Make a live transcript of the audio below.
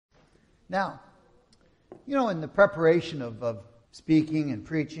Now, in the preparation of speaking and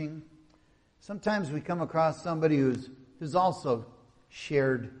preaching, sometimes we come across somebody who's also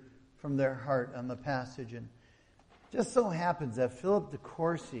shared from their heart on the passage. And just so happens that Philip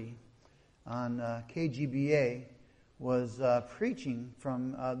DeCourcy on KGBA was preaching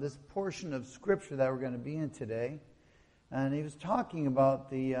from this portion of Scripture that we're going to be in today. And he was talking about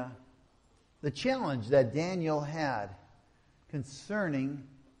the challenge that Daniel had concerning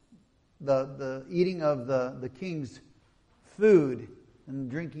the eating of the king's food and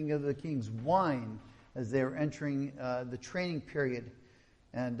drinking of the king's wine as they were entering the training period.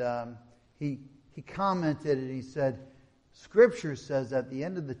 And he commented and he said, Scripture says at the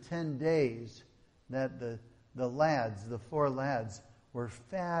end of the 10 days that the 4 lads, were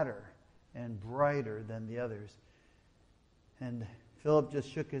fatter and brighter than the others. And Philip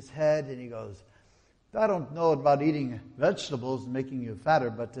just shook his head and he goes, I don't know about eating vegetables and making you fatter,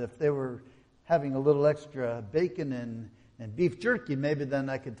 but if they were having a little extra bacon and beef jerky, maybe then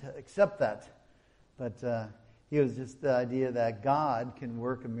I could accept that. But he was just the idea that God can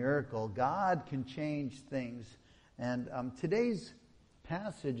work a miracle. God can change things. And today's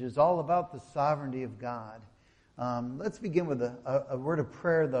passage is all about the sovereignty of God. Let's begin with a word of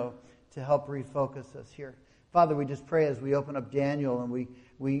prayer, though, to help refocus us here. Father, we just pray as we open up Daniel and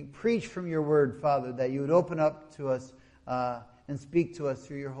we preach from your word, Father, that you would open up to us and speak to us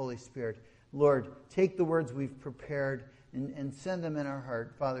through your Holy Spirit. Lord, take the words we've prepared and send them in our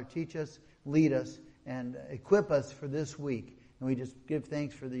heart. Father, teach us, lead us, and equip us for this week. And we just give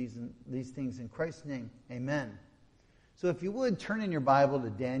thanks for these things in Christ's name. Amen. So if you would, turn in your Bible to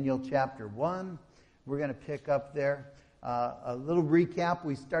Daniel chapter 1. We're going to pick up there. A little recap.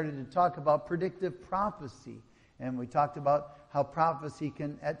 We started to talk about predictive prophecy. And we talked about how prophecy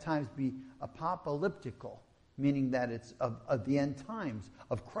can at times be apocalyptical, meaning that it's of the end times,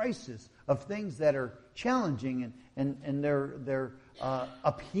 of crisis, of things that are challenging and they're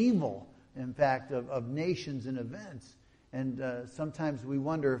upheaval, in fact, of nations and events. And sometimes we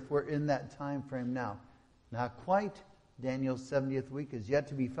wonder if we're in that time frame now. Not quite. Daniel's 70th week is yet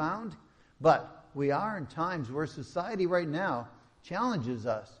to be found. But we are in times where society right now challenges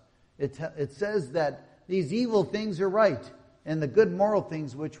us. It says that these evil things are right, and the good moral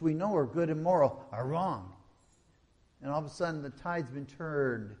things which we know are good and moral are wrong. And all of a sudden the tide's been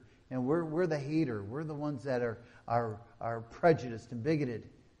turned, and we're the hater. We're the ones that are prejudiced and bigoted.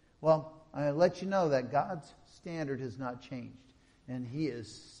 Well, I let you know that God's standard has not changed, and He is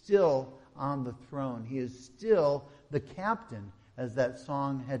still on the throne. He is still the captain, as that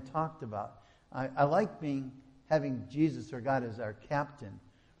song had talked about. I like having Jesus or God as our captain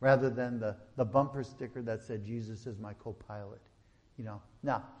rather than the bumper sticker that said Jesus is my co-pilot.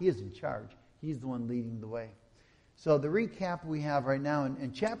 Now, He is in charge. He's the one leading the way. So the recap we have right now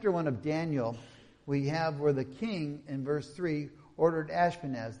in chapter 1 of Daniel, we have where the king in verse 3 ordered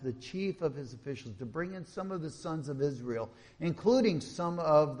Ashpenaz, the chief of his officials, to bring in some of the sons of Israel, including some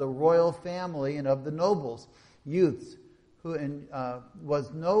of the royal family and of the nobles, youths, who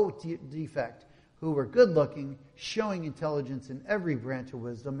was no defect, who were good-looking, showing intelligence in every branch of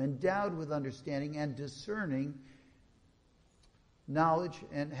wisdom, endowed with understanding and discerning knowledge,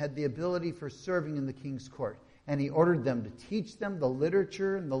 and had the ability for serving in the king's court. And he ordered them to teach them the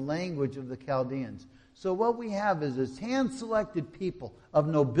literature and the language of the Chaldeans. So what we have is this hand-selected people of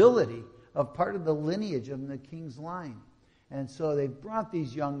nobility, of part of the lineage of the king's line. And so they brought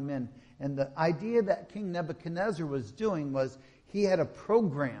these young men. And the idea that King Nebuchadnezzar was doing was he had a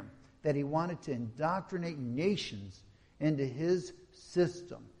program that he wanted to indoctrinate nations into his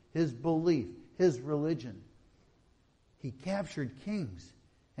system, his belief, his religion. He captured kings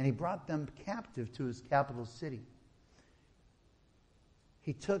and he brought them captive to his capital city.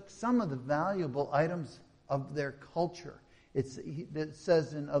 He took some of the valuable items of their culture. It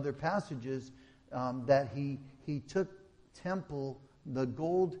says in other passages that he took the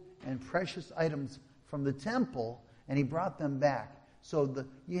gold and precious items from the temple, and he brought them back. So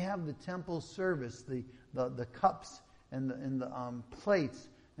you have the temple service, the cups and the plates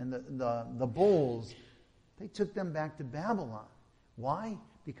and the bowls. They took them back to Babylon. Why?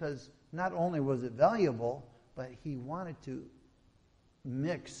 Because not only was it valuable, but he wanted to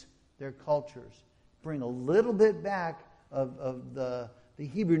mix their cultures, bring a little bit back of the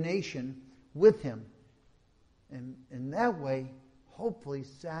Hebrew nation with him, and in that way, hopefully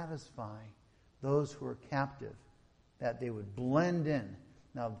satisfy those who are captive, that they would blend in.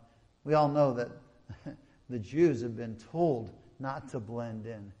 Now, we all know that the Jews have been told not to blend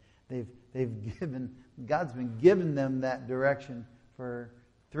in. God's been giving them that direction for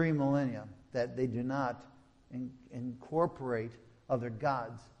 3 millennia, that they do not incorporate other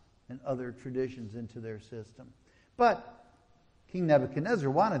gods and other traditions into their system. But King Nebuchadnezzar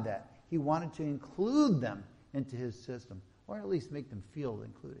wanted that. He wanted to include them into his system, or at least make them feel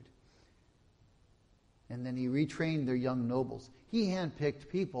included. And then he retrained their young nobles. He handpicked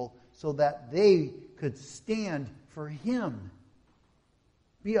people so that they could stand for him,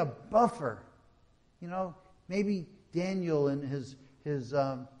 be a buffer. You know, maybe Daniel and his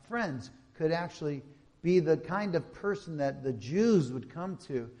friends could actually be the kind of person that the Jews would come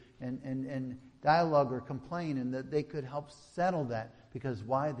to and dialogue or complain, and that they could help settle that. Because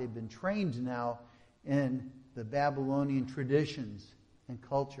why? They've been trained now in the Babylonian traditions and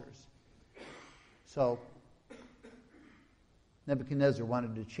cultures. So Nebuchadnezzar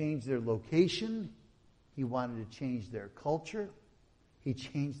wanted to change their location. He wanted to change their culture. He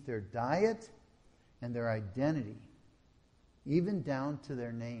changed their diet and their identity, even down to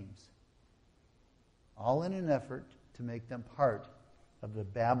their names, all in an effort to make them part of the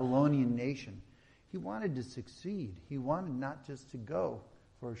Babylonian nation. He wanted to succeed. He wanted not just to go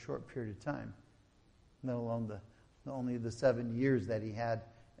for a short period of time, let alone only the 7 years that he had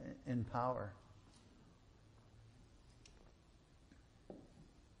in power.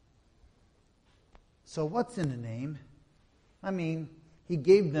 So what's in a name? I mean, he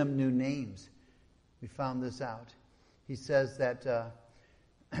gave them new names. We found this out. He says that,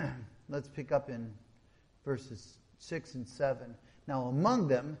 let's pick up in verses 6 and 7. Now among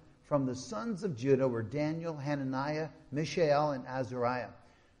them, from the sons of Judah, were Daniel, Hananiah, Mishael, and Azariah.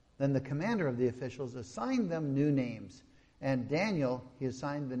 Then the commander of the officials assigned them new names. And Daniel, he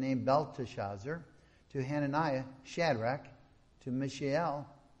assigned the name Belteshazzar, to Hananiah, Shadrach, to Mishael,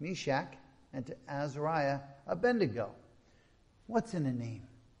 Meshach, and to Azariah, Abednego. What's in a name?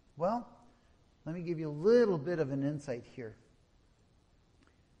 Well, let me give you a little bit of an insight here.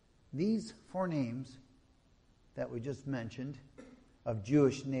 These 4 names that we just mentioned, of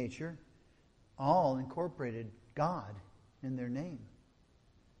Jewish nature, all incorporated God in their name.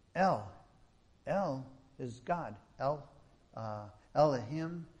 El is God.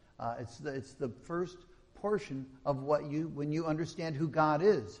 Elohim. It's the first portion of when you understand who God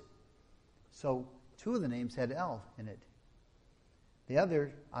is. So 2 of the names had El in it. The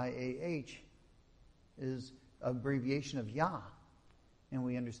other, IAH, is abbreviation of Yah, and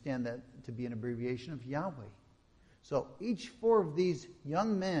we understand that to be an abbreviation of Yahweh. So each 4 of these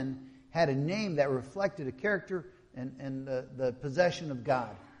young men had a name that reflected a character and the possession of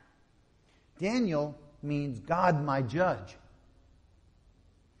God. Daniel means God my judge.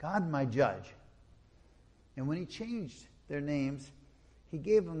 God my judge. And when he changed their names, he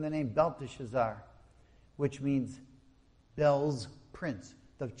gave them the name Belteshazzar, which means Bel's prince,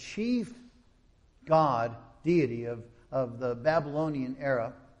 the chief god, deity of the Babylonian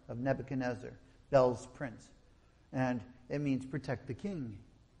era of Nebuchadnezzar, Bel's prince. And it means protect the king.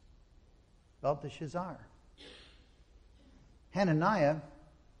 Belteshazzar. Hananiah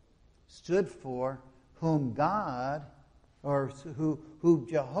stood for whom God, or who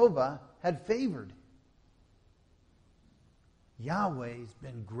Jehovah had favored. Yahweh's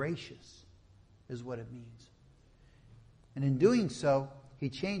been gracious, is what it means. And in doing so, he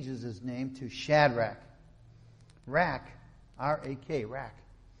changes his name to Shadrach. Rak, R-A-K, Rak.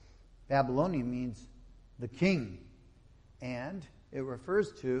 Babylonian means the king. And it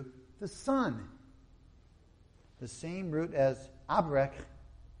refers to the sun. The same root as Abrek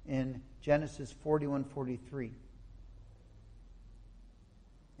in Genesis 41:43.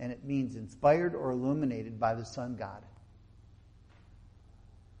 And it means inspired or illuminated by the sun god.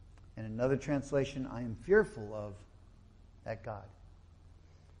 In another translation, I am fearful of that God.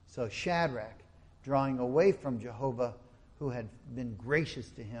 So Shadrach, drawing away from Jehovah, who had been gracious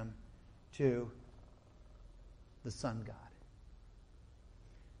to him, to the sun god.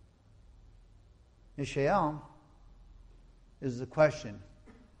 Mishael is the question,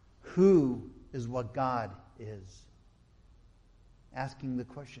 who is what God is? Asking the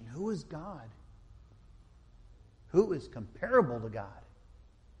question, who is God? Who is comparable to God?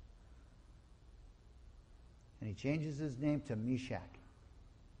 And he changes his name to Meshach.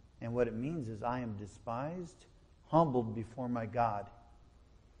 And what it means is, I am despised, humbled before my God.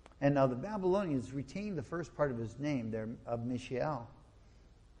 And now the Babylonians retained the first part of his name there of Mishael,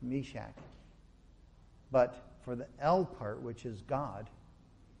 Meshach. But for the El part, which is God,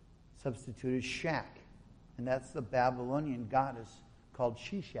 substituted Shak. And that's the Babylonian goddess called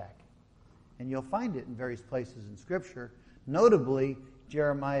Shishak. And you'll find it in various places in Scripture, notably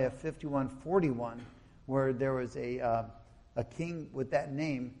Jeremiah 51:41, where there was a king with that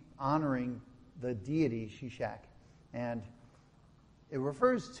name honoring the deity Shishak. And it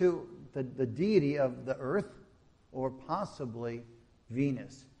refers to the deity of the earth, or possibly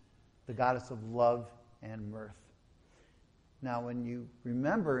Venus. the goddess of love and mirth. Now, when you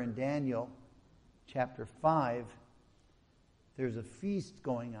remember in Daniel chapter 5, there's a feast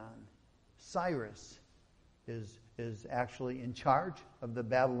going on. Cyrus is actually in charge of the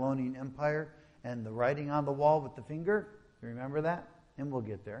Babylonian Empire, and the writing on the wall with the finger, you remember that? And we'll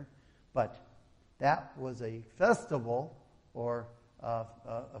get there. But that was a festival or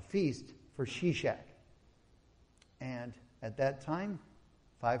a feast for Shishak. And at that time,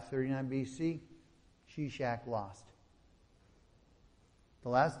 539 BC, Shishak lost. The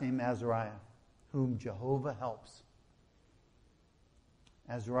last name, Azariah, whom Jehovah helps.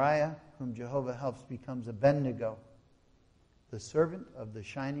 Azariah, whom Jehovah helps, becomes Abednego, the servant of the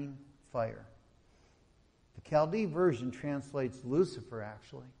shining fire. The Chaldee version translates Lucifer,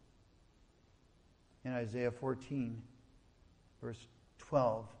 actually, in Isaiah 14, verse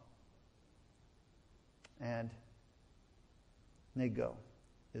 12. And Nego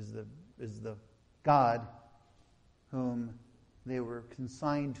is the god whom they were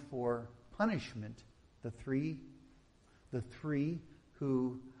consigned for punishment. The three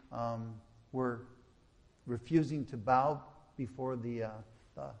who were refusing to bow before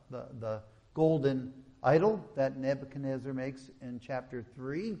the golden idol that Nebuchadnezzar makes in chapter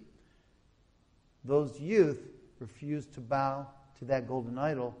 3. Those youth refused to bow to that golden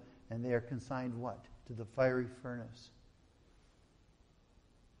idol, and they are consigned what? To the fiery furnace.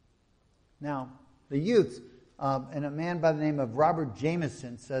 Now, the youths, and a man by the name of Robert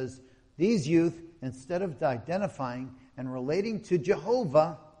Jameson says, these youth, instead of identifying and relating to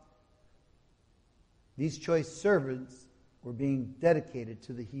Jehovah, these choice servants were being dedicated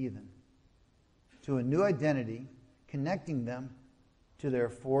to the heathen, to a new identity, connecting them to their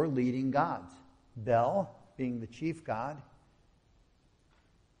four leading gods. Bel, being the chief god,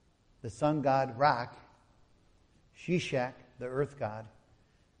 the sun god Rak, Shishak, the earth god,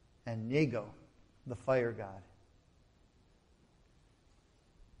 and Nego, the fire god.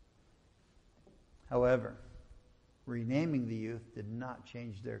 However, renaming the youth did not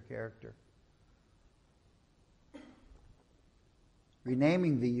change their character.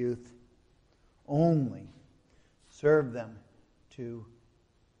 Renaming the youth only served them to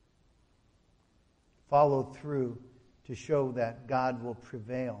follow through to show that God will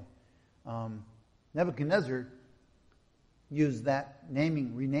prevail. Nebuchadnezzar used that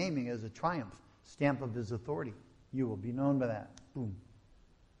renaming as a triumph, stamp of his authority. You will be known by that. Boom.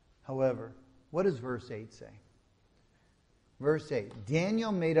 However, what does verse 8 say? Verse 8,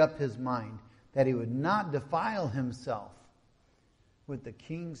 Daniel made up his mind that he would not defile himself with the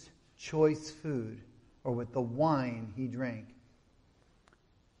king's choice food or with the wine he drank.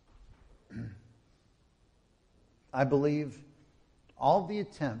 I believe all the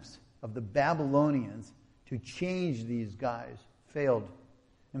attempts of the Babylonians to change these guys failed.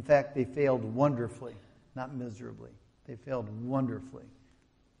 In fact, they failed wonderfully, not miserably. They failed wonderfully.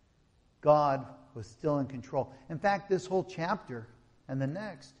 God was still in control. In fact, this whole chapter and the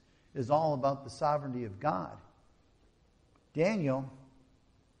next is all about the sovereignty of God. Daniel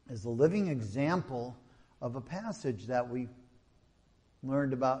is a living example of a passage that we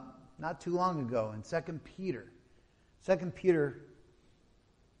learned about not too long ago in 2 Peter. 2 Peter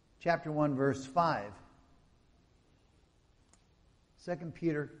chapter 1, verse 5. 2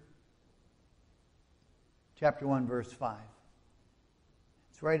 Peter chapter 1, verse 5.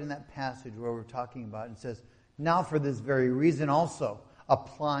 It's right in that passage where we're talking about it. It says, now for this very reason also,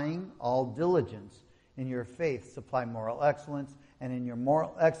 applying all diligence, in your faith supply moral excellence, and in your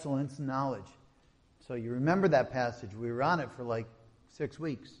moral excellence, knowledge. So you remember that passage. We were on it for like 6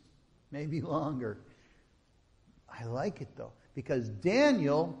 weeks, maybe longer. I like it though, because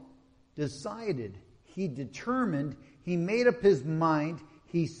Daniel decided, he determined, he made up his mind,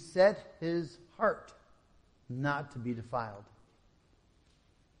 he set his heart not to be defiled.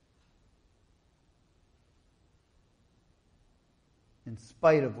 In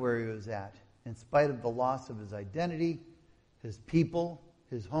spite of where he was at, in spite of the loss of his identity, his people,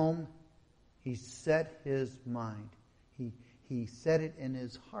 his home, he set his mind. He set it in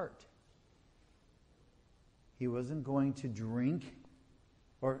his heart. He wasn't going to drink,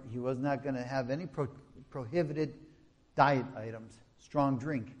 or he was not going to have any prohibited diet items, strong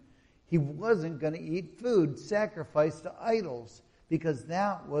drink. He wasn't going to eat food sacrificed to idols, because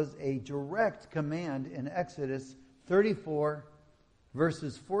that was a direct command in Exodus 34,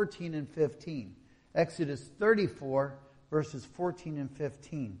 verses 14 and 15. Exodus 34, verses 14 and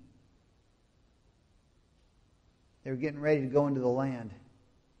 15. They were getting ready to go into the land.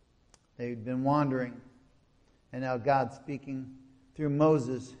 They'd been wandering. And now God's speaking through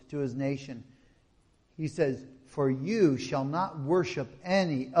Moses to his nation. He says, For you shall not worship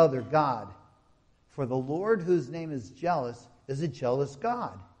any other God. For the Lord, whose name is jealous, is a jealous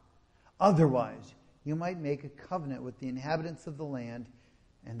God. Otherwise, you might make a covenant with the inhabitants of the land,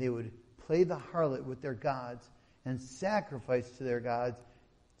 and they would play the harlot with their gods and sacrifice to their gods.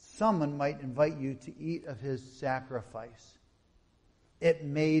 Someone might invite you to eat of his sacrifice. It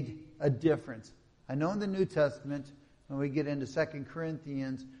made a difference. I know in the New Testament, when we get into 2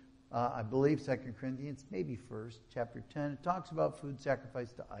 Corinthians, I believe 2 Corinthians, maybe 1st, chapter 10, it talks about food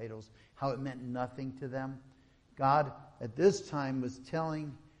sacrificed to idols, how it meant nothing to them. God, at this time, was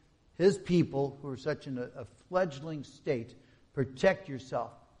telling his people, who were such in a fledgling state, protect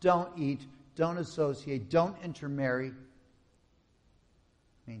yourself. Don't eat. Don't associate. Don't intermarry.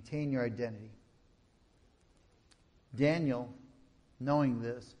 Maintain your identity. Daniel, knowing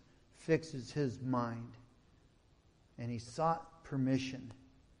this, fixes his mind, and he sought permission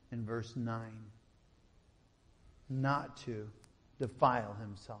in verse 9 not to defile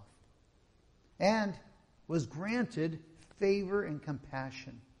himself, and was granted favor and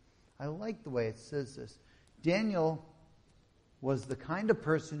compassion. I like the way it says this. Daniel was the kind of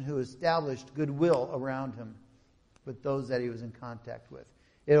person who established goodwill around him with those that he was in contact with.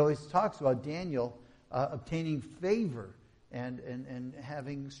 It always talks about Daniel obtaining favor and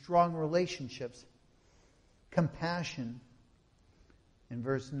having strong relationships. Compassion in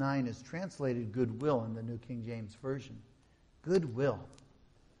verse 9 is translated goodwill in the New King James Version. Goodwill.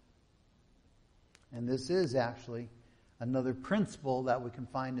 And this is actually another principle that we can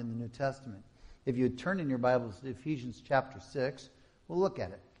find in the New Testament. If you turn in your Bibles to Ephesians chapter 6, we'll look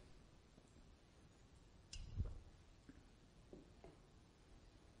at it.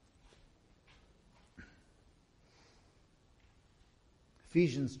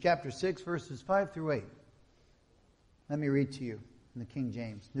 Ephesians chapter 6, verses 5 through 8. Let me read to you in the King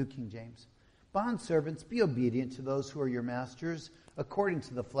James, New King James. Bondservants, be obedient to those who are your masters, according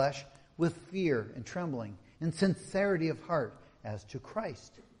to the flesh, with fear and trembling, in sincerity of heart, as to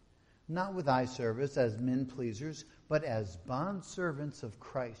Christ. Not with eye service as men pleasers, but as bondservants of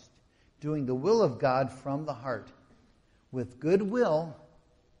Christ, doing the will of God from the heart, with good will,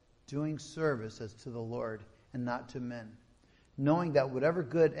 doing service as to the Lord and not to men, knowing that whatever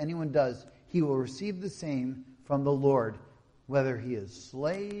good anyone does, he will receive the same from the Lord, whether he is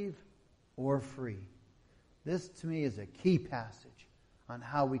slave or free. This, to me, is a key passage on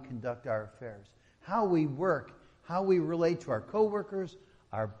how we conduct our affairs, how we work, how we relate to our co-workers,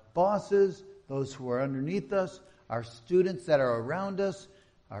 our bosses, those who are underneath us, our students that are around us,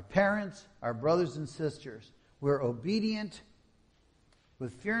 our parents, our brothers and sisters. We're obedient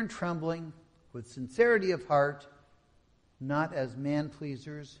with fear and trembling, with sincerity of heart, not as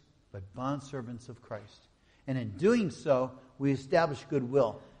man-pleasers, but bondservants of Christ. And in doing so, we establish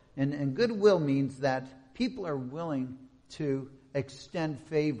goodwill. And goodwill means that people are willing to extend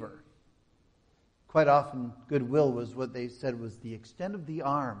favor. Quite often, goodwill was what they said was the extent of the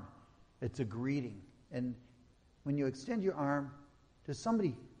arm. It's a greeting. And when you extend your arm, does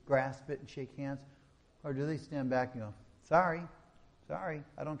somebody grasp it and shake hands? Or do they stand back and go, sorry,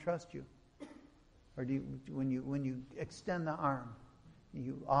 I don't trust you? Or do you, when you extend the arm,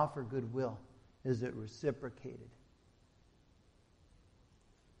 you offer goodwill, is it reciprocated?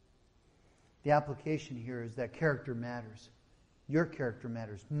 The application here is that character matters. Your character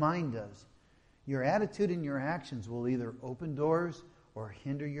matters. Mine does. Your attitude and your actions will either open doors or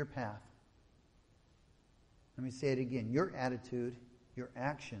hinder your path. Let me say it again. Your attitude, your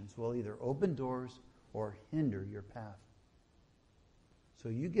actions will either open doors or hinder your path. So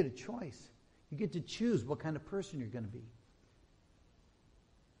you get a choice. You get to choose what kind of person you're going to be.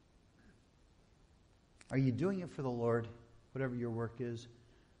 Are you doing it for the Lord, whatever your work is?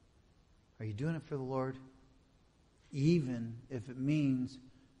 Are you doing it for the Lord? Even if it means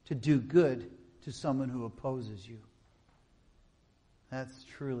to do good to someone who opposes you. That's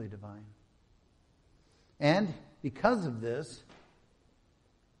truly divine. And because of this,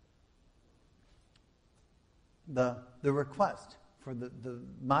 the request for the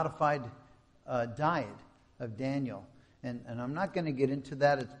modified diet of Daniel, and I'm not going to get into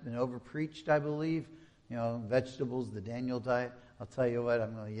that. It's been overpreached, I believe. You know, vegetables, the Daniel diet. I'll tell you what,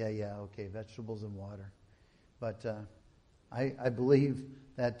 I'm going, okay, vegetables and water. But I believe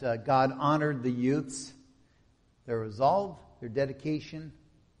that God honored the youths, their resolve, their dedication,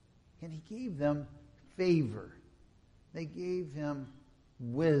 and He gave them favor. They gave him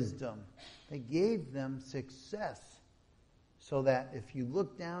wisdom. They gave them success. So that if you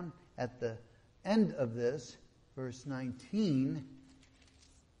look down at the end of this, verse 19,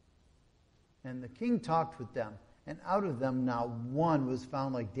 and the king talked with them, and out of them not one was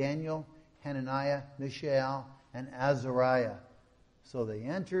found like Daniel, Hananiah, Mishael, and Azariah. So they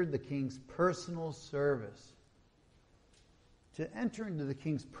entered the king's personal service. To enter into the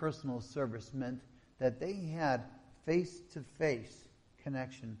king's personal service meant that they had face-to-face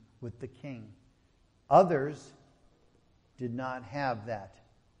connection with the king. Others did not have that.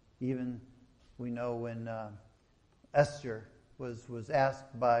 Even we know when Esther was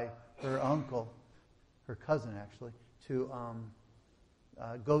asked by her uncle, her cousin actually, to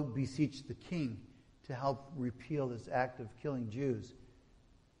go beseech the king to help repeal this act of killing Jews.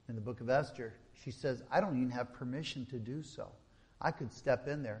 In the book of Esther, she says, I don't even have permission to do so. I could step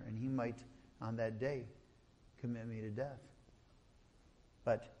in there and he might, on that day, commit me to death.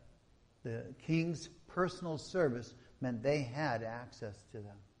 But the king's personal service meant they had access to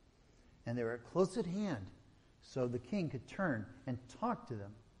them. And they were close at hand, so the king could turn and talk to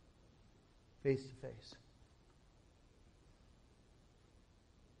them face to face.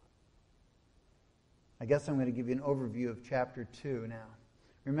 I guess I'm going to give you an overview of chapter 2 now.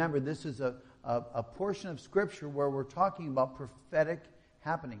 Remember, this is a portion of Scripture where we're talking about prophetic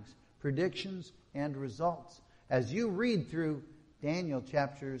happenings, predictions, and results. As you read through Daniel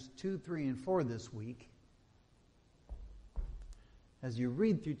chapters 2, 3, and 4 this week, as you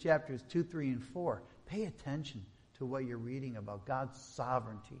read through chapters 2, 3, and 4, pay attention to what you're reading about God's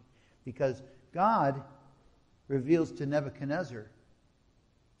sovereignty. Because God reveals to Nebuchadnezzar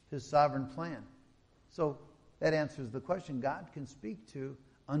his sovereign plan. So that answers the question. God can speak to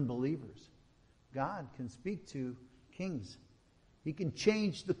unbelievers. God can speak to kings. He can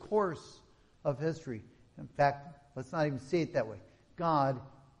change the course of history. In fact, let's not even say it that way. God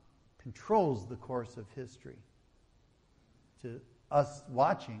controls the course of history. To us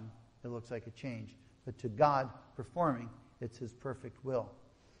watching, it looks like a change. But to God performing, it's His perfect will.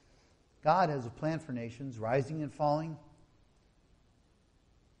 God has a plan for nations, rising and falling,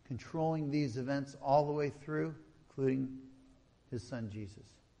 controlling these events all the way through, including His Son Jesus.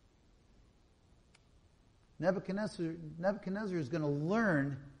 Nebuchadnezzar is going to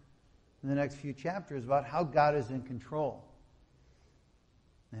learn in the next few chapters about how God is in control.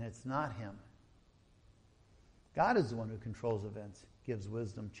 And it's not him. God is the one who controls events, gives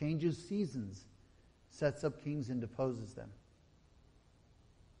wisdom, changes seasons, sets up kings and deposes them.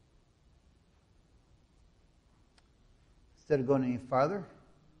 Instead of going any farther,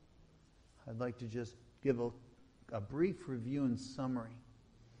 I'd like to just give a brief review and summary.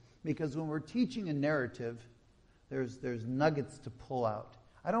 Because when we're teaching a narrative, there's nuggets to pull out.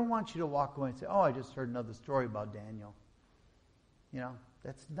 I don't want you to walk away and say, oh, I just heard another story about Daniel. You know,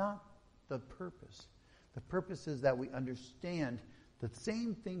 that's not the purpose. The purpose is that we understand the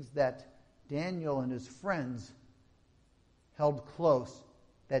same things that Daniel and his friends held close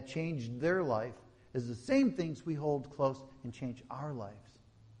that changed their life is the same things we hold close and change our lives.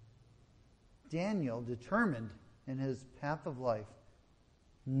 Daniel determined in his path of life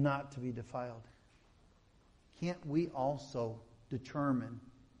not to be defiled. Can't we also determine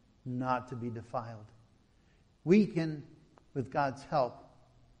not to be defiled? We can, with God's help,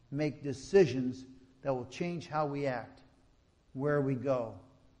 make decisions that will change how we act, where we go,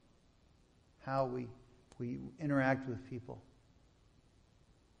 how we interact with people.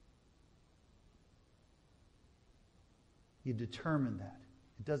 You determine that.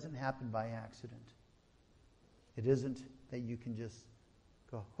 It doesn't happen by accident. It isn't that you can just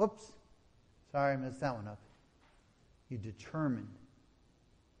go, whoops, sorry, I messed that one up. You determine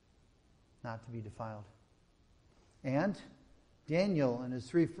not to be defiled. And Daniel and his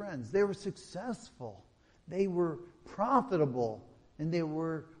three friends, they were successful. They were profitable. And they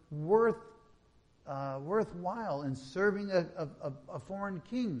were worthwhile in serving a foreign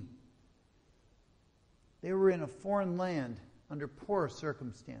king. They were in a foreign land under poor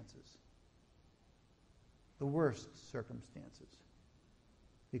circumstances. The worst circumstances.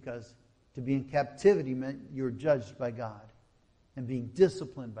 Because to be in captivity meant you were judged by God and being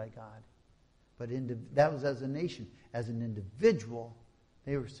disciplined by God. But that was as a nation. As an individual,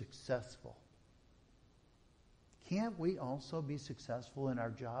 they were successful. Can't we also be successful in our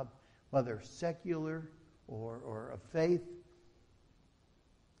job, whether secular or of faith?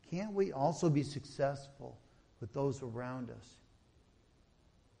 Can't we also be successful with those around us?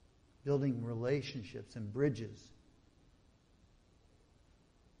 Building relationships and bridges.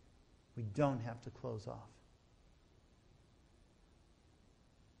 We don't have to close off.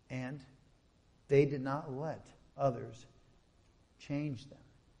 And they did not let others change them.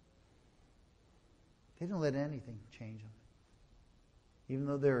 They didn't let anything change them. Even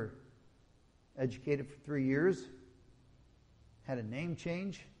though they're educated for 3 years, had a name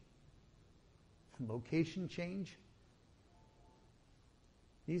change, location change.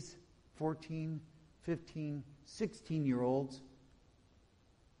 These 14 15, 16-year-olds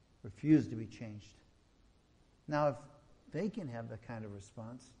refuse to be changed. Now, if they can have that kind of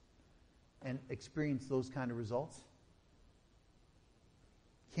response and experience those kind of results,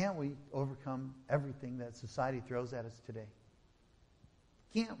 can't we overcome everything that society throws at us today?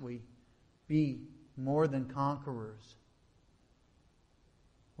 Can't we be more than conquerors?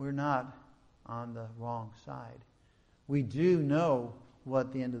 We're not on the wrong side. We do know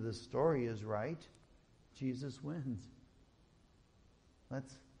what the end of the story is, right? Jesus wins.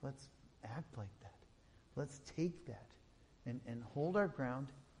 Let's act like that. Let's take that and hold our ground,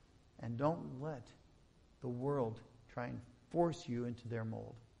 and don't let the world try and force you into their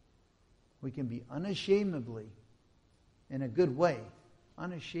mold. We can be unashamedly, in a good way,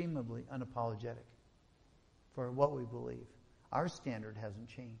 unashamedly unapologetic for what we believe. Our standard hasn't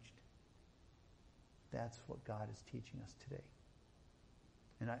changed. That's what God is teaching us today.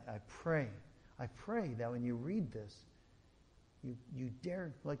 And I pray that when you read this, you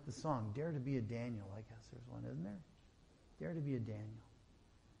dare, like the song, dare to be a Daniel. I guess there's one, isn't there? Dare to be a Daniel.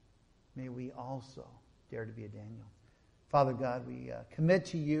 May we also dare to be a Daniel. Father God, we commit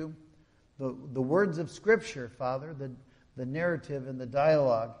to you the words of Scripture, Father, the narrative and the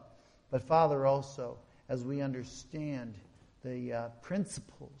dialogue. But Father, also, as we understand the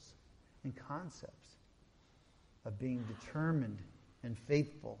principles and concepts of being determined and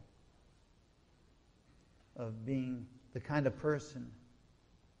faithful, of being the kind of person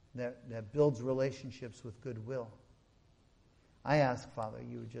that builds relationships with goodwill. I ask, Father,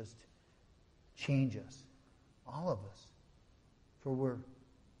 you would just change us, all of us, for we're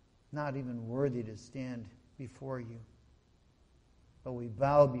not even worthy to stand before you. But we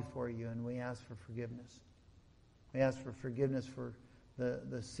bow before you and we ask for forgiveness. We ask for forgiveness for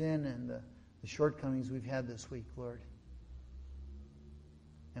the sin and the shortcomings we've had this week, Lord.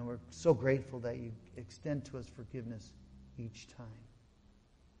 And we're so grateful that you extend to us forgiveness each time.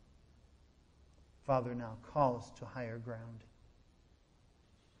 Father, now call us to higher ground.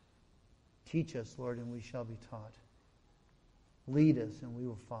 Teach us, Lord, and we shall be taught. Lead us and we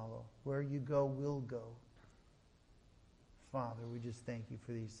will follow. Where you go, we'll go. Father, we just thank you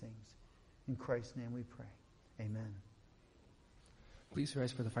for these things. In Christ's name we pray. Amen. Please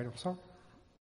rise for the final song.